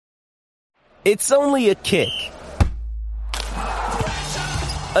It's only a kick,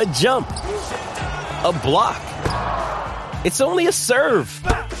 a jump, a block. It's only a serve.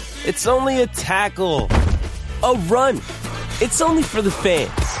 It's only a tackle, a run. It's only for the fans.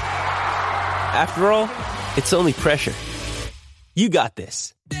 After all, it's only pressure. You got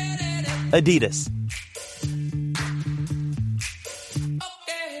this. Adidas.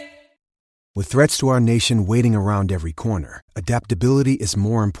 With threats to our nation waiting around every corner, adaptability is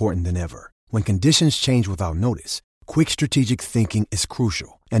more important than ever. When conditions change without notice, quick strategic thinking is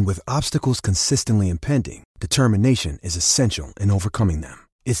crucial. And with obstacles consistently impending, determination is essential in overcoming them.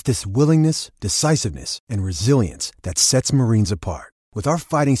 It's this willingness, decisiveness, and resilience that sets Marines apart. With our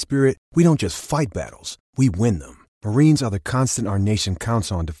fighting spirit, we don't just fight battles, we win them. Marines are the constant our nation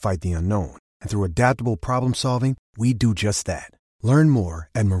counts on to fight the unknown. And through adaptable problem solving, we do just that. Learn more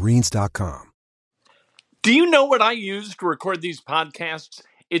at marines.com. Do you know what I use to record these podcasts?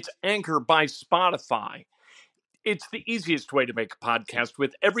 It's Anchor by Spotify. It's the easiest way to make a podcast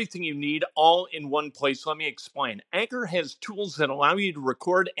with everything you need all in one place. Let me explain. Anchor has tools that allow you to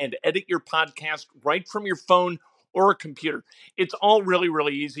record and edit your podcast right from your phone or a computer. It's all really,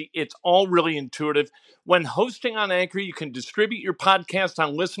 really easy. It's all really intuitive. When hosting on Anchor, you can distribute your podcast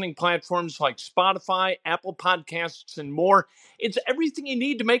on listening platforms like Spotify, Apple Podcasts, and more. It's everything you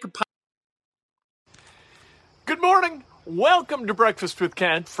need to make a podcast. Good morning. Welcome to Breakfast with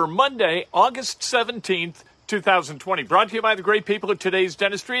Kent for Monday, August 17th, 2020. Brought to you by the great people at Today's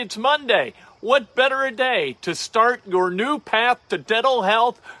Dentistry. It's Monday. What better a day to start your new path to dental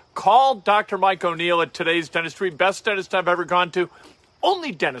health? Call Dr. Mike O'Neill at Today's Dentistry. Best dentist I've ever gone to.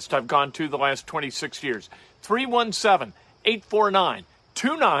 Only dentist I've gone to the last 26 years.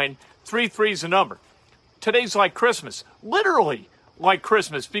 317-849-2933 is the number. Today's like Christmas. Literally like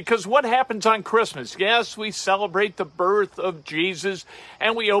Christmas, because what happens on Christmas? Yes, we celebrate the birth of Jesus,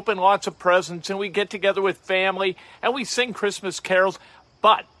 and we open lots of presents, and we get together with family, and we sing Christmas carols,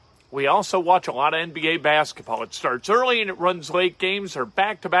 but we also watch a lot of NBA basketball. It starts early and it runs late. Games are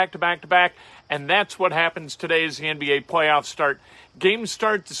back to back to back to back, and that's what happens today as the NBA playoffs start. Games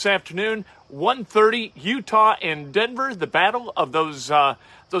start this afternoon, 1:30, Utah and Denver, the battle of those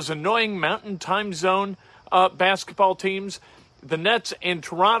annoying mountain time zone basketball teams. The Nets and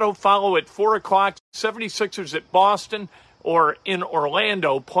Toronto follow at 4 o'clock. 76ers at Boston, or in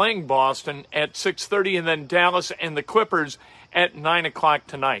Orlando playing Boston at 6:30, and then Dallas and the Clippers at 9 o'clock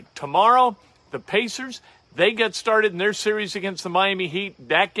tonight. Tomorrow, the Pacers, they get started in their series against the Miami Heat.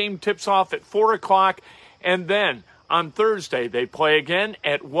 That game tips off at 4 o'clock. And then on Thursday, they play again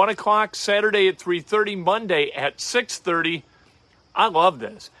at 1 o'clock. Saturday at 3:30. Monday at 6:30. I love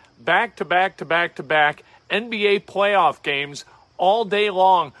this. Back to back to back to back NBA playoff games all day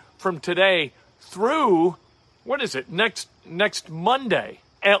long from today through, next Monday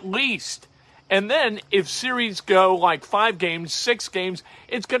at least. And then if series go like 5 games, 6 games,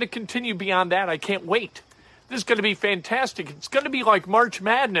 it's going to continue beyond that. I can't wait. This is going to be fantastic. It's going to be like March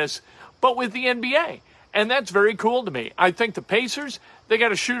Madness, but with the NBA. And that's very cool to me. I think the Pacers, they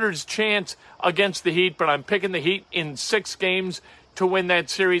got a shooter's chance against the Heat, but I'm picking the Heat in 6 games to win that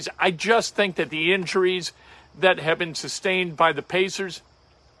series. I just think that the injuries that have been sustained by the Pacers,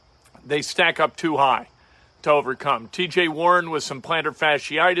 they stack up too high to overcome. TJ Warren with some plantar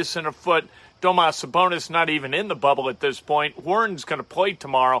fasciitis in a foot. Domas Sabonis not even in the bubble at this point. Warren's going to play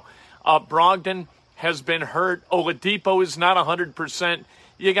tomorrow. Brogdon has been hurt. Oladipo is not 100%.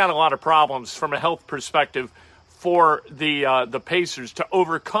 You got a lot of problems from a health perspective for the Pacers to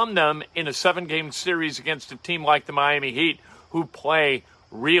overcome them in a 7-game series against a team like the Miami Heat, who play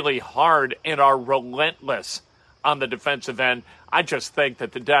really hard and are relentless on the defensive end. I just think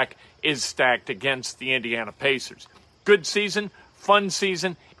that the deck is stacked against the Indiana Pacers. Good season, fun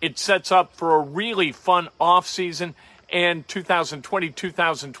season. It sets up for a really fun off season, and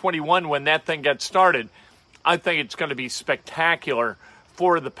 2020-2021, when that thing gets started, I think it's going to be spectacular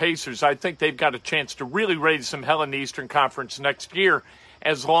for the Pacers. I think they've got a chance to really raise some hell in the Eastern Conference next year,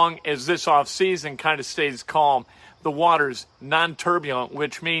 as long as this offseason kind of stays calm. The water's non-turbulent,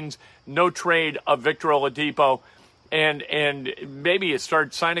 which means no trade of Victor Oladipo, and maybe you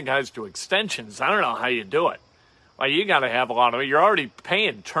start signing guys to extensions. I don't know how you do it. Well, you got to have a lot of it. You're already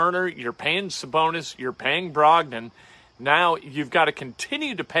paying Turner, you're paying Sabonis, you're paying Brogdon. Now you've got to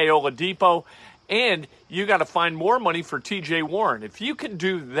continue to pay Oladipo, and you got to find more money for TJ Warren. If you can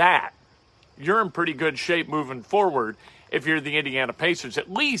do that, you're in pretty good shape moving forward if you're the Indiana Pacers,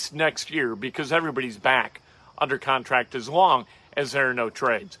 at least next year, because everybody's back under contract as long as there are no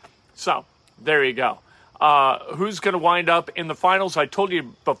trades. So there you go. Who's going to wind up in the finals? I told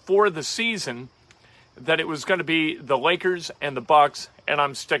you before the season that it was going to be the Lakers and the Bucks and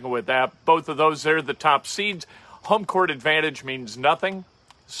I'm sticking with that. Both of those, they're the top seeds. Home court advantage means nothing.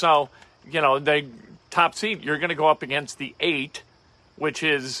 So, the top seed, you're going to go up against the 8, which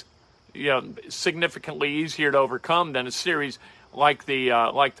is, significantly easier to overcome than a series like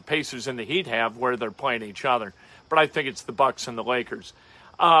the Pacers and the Heat have, where they're playing each other. But I think it's the Bucks and the Lakers,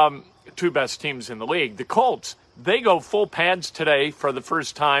 two best teams in the league. The Colts, they go full pads today for the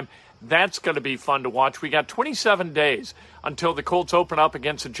first time. That's going to be fun to watch. We got 27 days until the Colts open up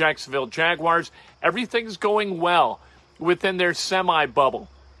against the Jacksonville Jaguars. Everything's going well within their semi-bubble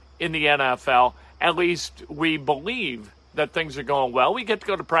in the NFL. At least we believe that things are going well. We get to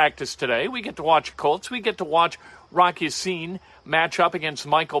go to practice today. We get to watch Colts. We get to watch Rock Ya-Sin match up against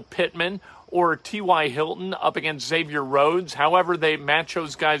Michael Pittman or T.Y. Hilton up against Xavier Rhodes. However they match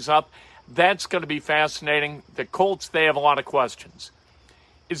those guys up, that's going to be fascinating. The Colts, they have a lot of questions.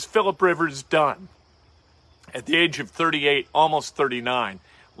 Is Phillip Rivers done? At the age of 38, almost 39.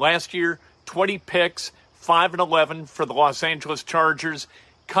 Last year, 20 picks, 5-11 for the Los Angeles Chargers.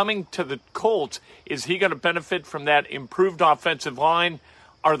 Coming to the Colts, is he going to benefit from that improved offensive line?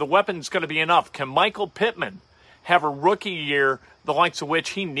 Are the weapons going to be enough? Can Michael Pittman have a rookie year, the likes of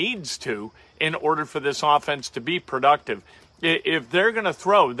which he needs to, in order for this offense to be productive? If they're going to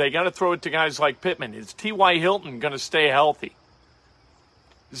throw, they got to throw it to guys like Pittman. Is T.Y. Hilton going to stay healthy?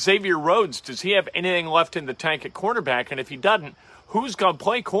 Xavier Rhodes, does he have anything left in the tank at cornerback? And if he doesn't, who's going to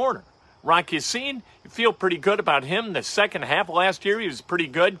play corner? Rock Ya-Sin, you feel pretty good about him. The second half of last year, he was pretty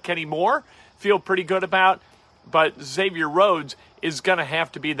good. Kenny Moore, feel pretty good about. But Xavier Rhodes is going to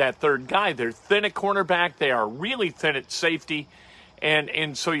have to be that third guy. They're thin at cornerback. They are really thin at safety.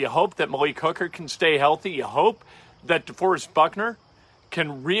 And so you hope that Malik Hooker can stay healthy. You hope that DeForest Buckner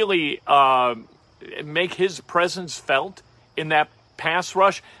can really make his presence felt in that pass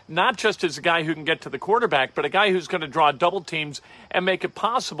rush, not just as a guy who can get to the quarterback, but a guy who's going to draw double teams and make it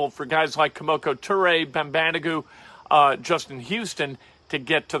possible for guys like Kamoko Toure, Bambanigu, Justin Houston to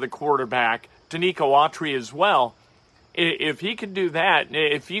get to the quarterback, Danico Autry as well. If he can do that,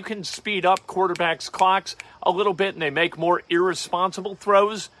 if you can speed up quarterbacks' clocks a little bit and they make more irresponsible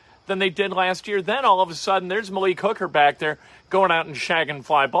throws than they did last year, then all of a sudden there's Malik Hooker back there going out and shagging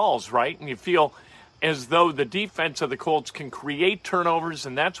fly balls, right? And you feel as though the defense of the Colts can create turnovers,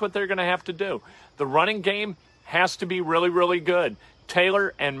 and that's what they're going to have to do. The running game has to be really, really good.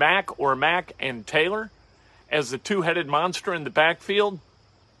 Taylor and Mack, or Mack and Taylor, as the two-headed monster in the backfield,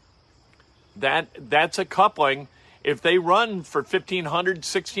 that's a coupling. If they run for 1,500,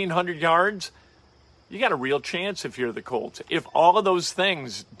 1,600 yards, you got a real chance if you're the Colts. If all of those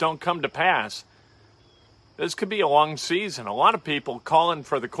things don't come to pass, this could be a long season. A lot of people calling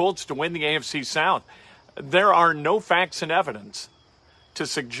for the Colts to win the AFC South. There are no facts and evidence to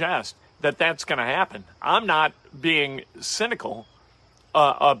suggest that that's going to happen. I'm not being cynical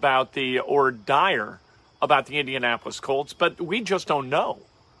or dire about the Indianapolis Colts, but we just don't know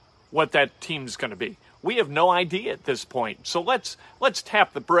what that team's going to be. We have no idea at this point. So let's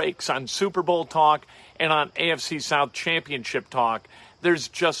tap the brakes on Super Bowl talk and on AFC South Championship talk. There's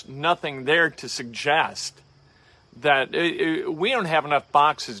just nothing there to suggest that we don't have enough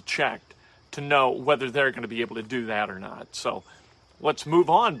boxes checked to know whether they're going to be able to do that or not. So let's move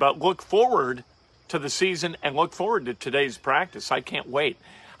on, but look forward to the season and look forward to today's practice. I can't wait.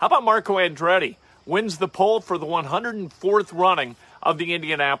 How about Marco Andretti? Wins the pole for the 104th running of the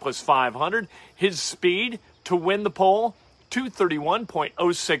Indianapolis 500. His speed to win the pole,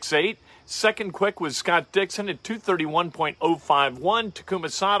 231.068. Second quick was Scott Dixon at 231.051.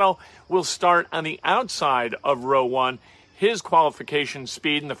 Takuma Sato will start on the outside of row one. His qualification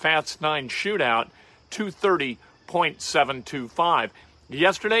speed in the Fast 9 shootout, 230.725.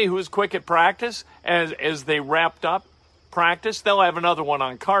 Yesterday, who was quick at practice? As they wrapped up practice, they'll have another one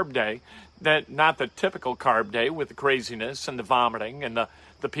on carb day. That not the typical carb day with the craziness and the vomiting and the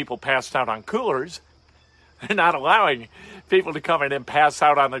people passed out on coolers. They're not allowing people to come in and pass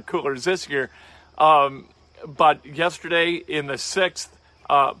out on the coolers this year. But yesterday in the sixth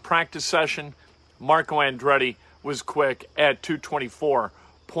practice session, Marco Andretti was quick at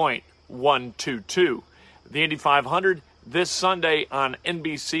 224.122. The Indy 500 this Sunday on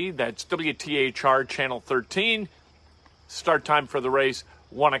NBC, that's WTHR Channel 13. Start time for the race,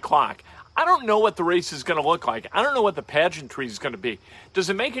 1 o'clock. I don't know what the race is going to look like. I don't know what the pageantry is going to be. Does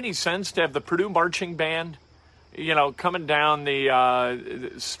it make any sense to have the Purdue Marching Band, coming down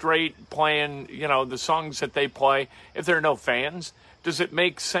the straight playing, the songs that they play if there are no fans? Does it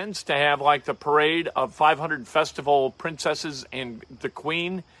make sense to have like the parade of 500 festival princesses and the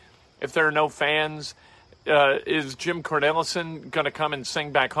Queen if there are no fans? Is Jim Cornelison going to come and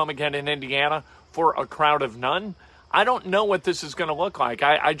sing Back Home Again in Indiana for a crowd of none? I don't know what this is going to look like.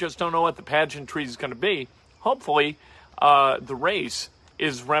 I just don't know what the pageantry is going to be. Hopefully, the race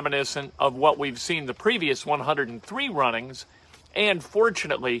is reminiscent of what we've seen the previous 103 runnings, and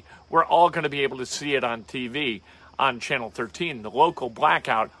fortunately, we're all going to be able to see it on TV on Channel 13. The local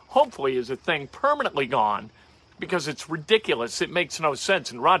blackout, hopefully, is a thing permanently gone, because it's ridiculous. It makes no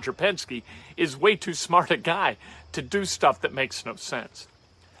sense, and Roger Penske is way too smart a guy to do stuff that makes no sense.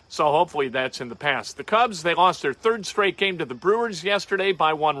 So hopefully that's in the past. The Cubs, they lost their third straight game to the Brewers yesterday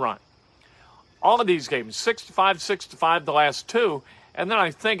by 1 run. All of these games, 6-5, the last two. And then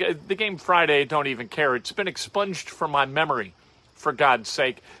I think the game Friday, I don't even care. It's been expunged from my memory, for God's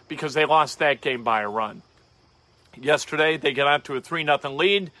sake, because they lost that game by a run. Yesterday, they get out to a 3-0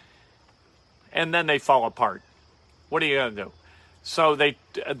 lead, and then they fall apart. What are you going to do? So they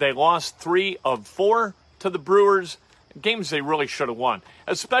lost 3 of 4 to the Brewers, games they really should have won,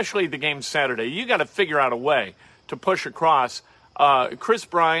 especially the game Saturday. You got to figure out a way to push across. Chris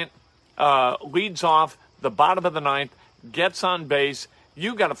Bryant leads off the bottom of the ninth, gets on base.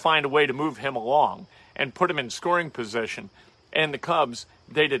 You got to find a way to move him along and put him in scoring position. And the Cubs,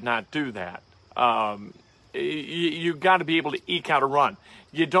 they did not do that. You got to be able to eke out a run.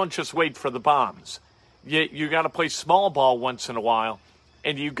 You don't just wait for the bombs. You got to play small ball once in a while.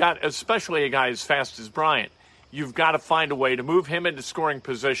 And you got, especially a guy as fast as Bryant, you've got to find a way to move him into scoring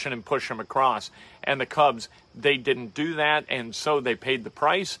position and push him across. And the Cubs, they didn't do that, and so they paid the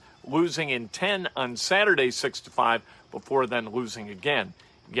price, losing in 10 on Saturday 6-5, before then losing again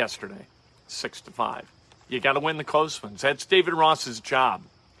yesterday 6-5. You got to win the close ones. That's David Ross's job,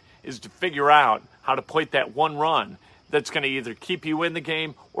 is to figure out how to plate that one run that's going to either keep you in the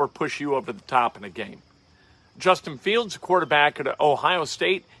game or push you over the top in a game. Justin Fields, quarterback at Ohio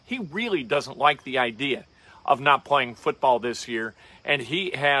State, he really doesn't like the idea of not playing football this year, and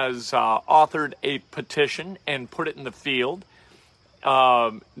he has authored a petition and put it in the field,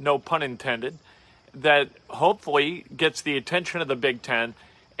 no pun intended, that hopefully gets the attention of the Big Ten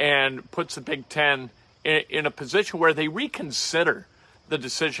and puts the Big Ten in a position where they reconsider the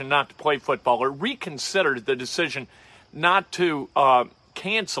decision not to play football, or reconsider the decision not to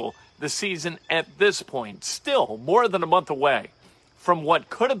cancel the season at this point, still more than a month away from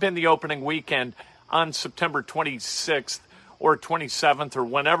what could have been the opening weekend on September 26th or 27th or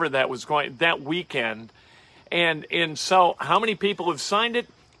whenever that was going, that weekend. And so how many people have signed it?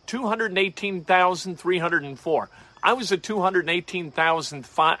 218,304. I was at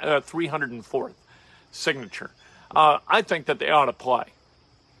 218,304th signature. I think that they ought to play.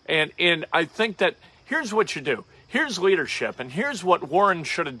 And I think that here's what you do. Here's leadership, and here's what Warren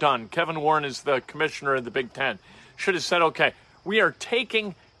should have done. Kevin Warren is the commissioner of the Big Ten. Should have said, okay, we are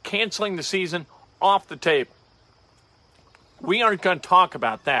canceling the season off the table. We aren't going to talk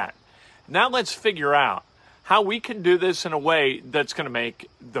about that. Now let's figure out how we can do this in a way that's going to make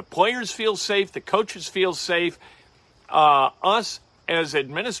the players feel safe, the coaches feel safe, us as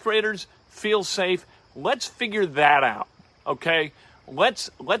administrators feel safe. Let's figure that out, okay? Let's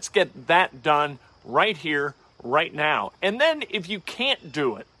get that done right here, right now. And then if you can't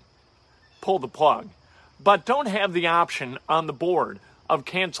do it, pull the plug. But don't have the option on the board of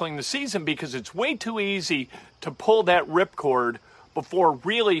canceling the season, because it's way too easy to pull that ripcord before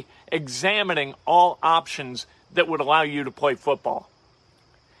really examining all options that would allow you to play football.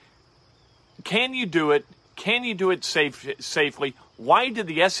 Can you do it? Can you do it safely? Why did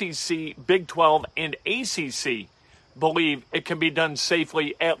the SEC, Big 12, and ACC believe it can be done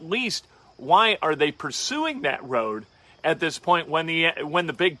safely? At least, why are they pursuing that road at this point when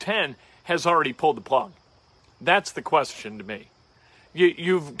the Big Ten has already pulled the plug? That's the question to me.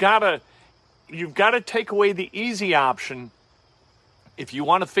 You've got to take away the easy option if you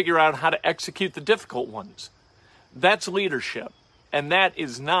want to figure out how to execute the difficult ones. That's leadership, and that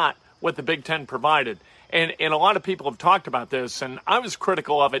is not what the Big Ten provided. And a lot of people have talked about this, and I was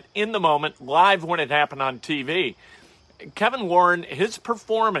critical of it in the moment, live when it happened on TV. Kevin Warren, his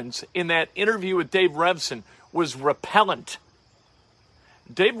performance in that interview with Dave Revson was repellent.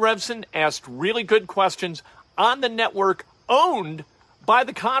 Dave Revson asked really good questions on the network owned by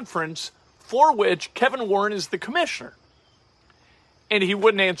the conference for which Kevin Warren is the commissioner. And he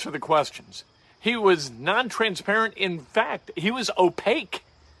wouldn't answer the questions. He was non-transparent. In fact, he was opaque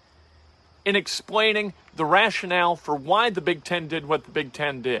in explaining the rationale for why the Big Ten did what the Big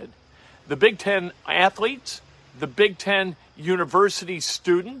Ten did. The Big Ten athletes, the Big Ten university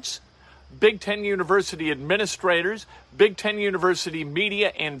students, Big Ten university administrators, Big Ten university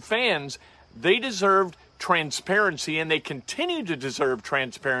media and fans, they deserved transparency, and they continue to deserve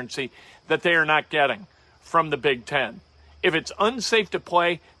transparency that they are not getting from the Big Ten. If it's unsafe to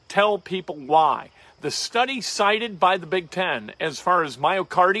play, tell people why. The study cited by the Big Ten as far as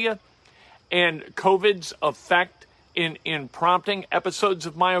myocardia and COVID's effect in prompting episodes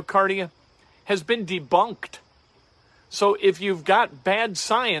of myocardia has been debunked. So if you've got bad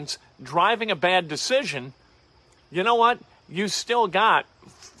science driving a bad decision, you know what? You still got,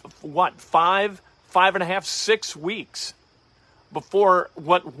 5.5, 6 weeks before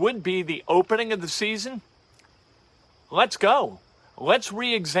what would be the opening of the season. Let's go. Let's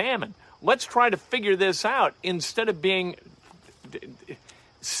re-examine. Let's try to figure this out instead of being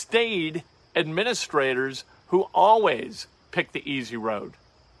staid administrators who always pick the easy road.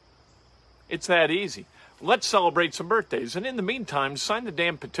 It's that easy. Let's celebrate some birthdays. And in the meantime, sign the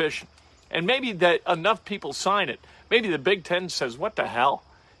damn petition. And maybe that enough people sign it. Maybe the Big Ten says, what the hell?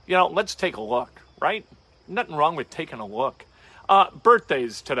 Let's take a look, right? Nothing wrong with taking a look.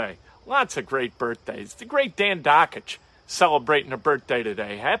 Birthdays today. Lots of great birthdays. The great Dan Dakich celebrating a birthday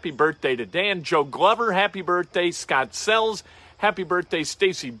today. Happy birthday to Dan. Joe Glover, happy birthday. Scott Sells, happy birthday.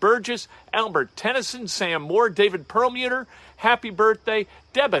 Stacy Burgess, Albert Tennyson, Sam Moore, David Perlmutter, happy birthday.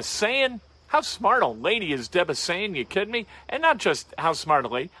 Deb Sayan. How smart a lady is Deb Sayan, you kidding me? And not just how smart a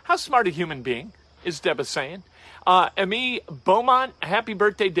lady, how smart a human being is Deb Sayan. Amy Beaumont, happy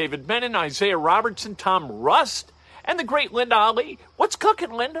birthday. David Menon, Isaiah Robertson, Tom Rust, and the great Linda Ali. What's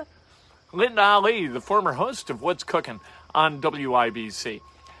cooking, Linda? Linda Ali, the former host of What's Cooking on WIBC.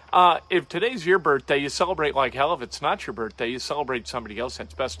 If today's your birthday, you celebrate like hell. If it's not your birthday, you celebrate somebody else.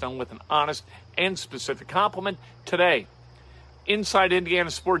 That's best done with an honest and specific compliment. Today, Inside Indiana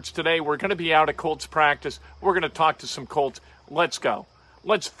Sports Today, we're going to be out at Colts practice. We're going to talk to some Colts. Let's go.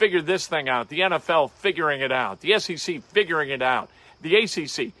 Let's figure this thing out. The NFL figuring it out. The SEC figuring it out. The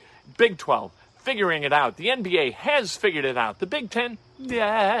ACC, Big 12 figuring it out. The NBA has figured it out. The Big Ten,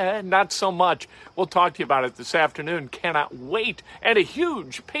 not so much. We'll talk to you about it this afternoon. Cannot wait. And a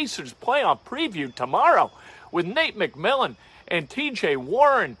huge Pacers playoff preview tomorrow with Nate McMillan and TJ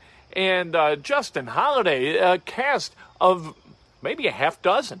Warren and Justin Holiday, a cast of maybe a half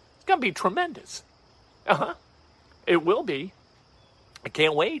dozen. It's going to be tremendous. It will be. I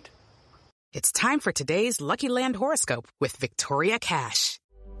can't wait. It's time for today's Lucky Land horoscope with Victoria Cash.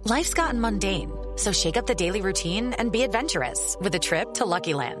 Life's gotten mundane, so shake up the daily routine and be adventurous with a trip to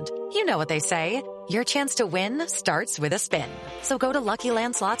Lucky Land. You know what they say. Your chance to win starts with a spin. So go to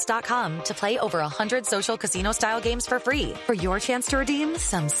LuckyLandSlots.com to play over 100 social casino-style games for free for your chance to redeem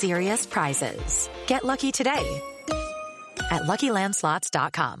some serious prizes. Get lucky today at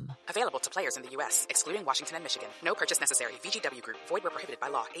LuckyLandSlots.com. Available to players in the U.S., excluding Washington and Michigan. No purchase necessary. VGW Group. Void where prohibited by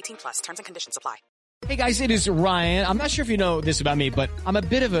law. 18+. Terms and conditions apply. Hey guys, it is Ryan. I'm not sure if you know this about me, but I'm a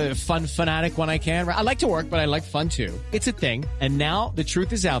bit of a fun fanatic when I can. I like to work, but I like fun too. It's a thing. And now the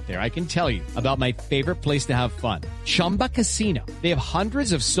truth is out there. I can tell you about my favorite place to have fun. Chumba Casino. They have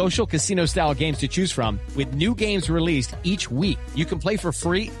hundreds of social casino style games to choose from with new games released each week. You can play for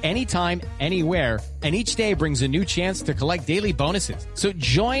free anytime, anywhere. And each day brings a new chance to collect daily bonuses. So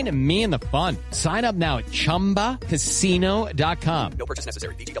join me in the fun. Sign up now at ChumbaCasino.com. No purchase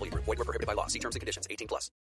necessary. VGW Group. Void where prohibited by law. See terms and conditions. 18+.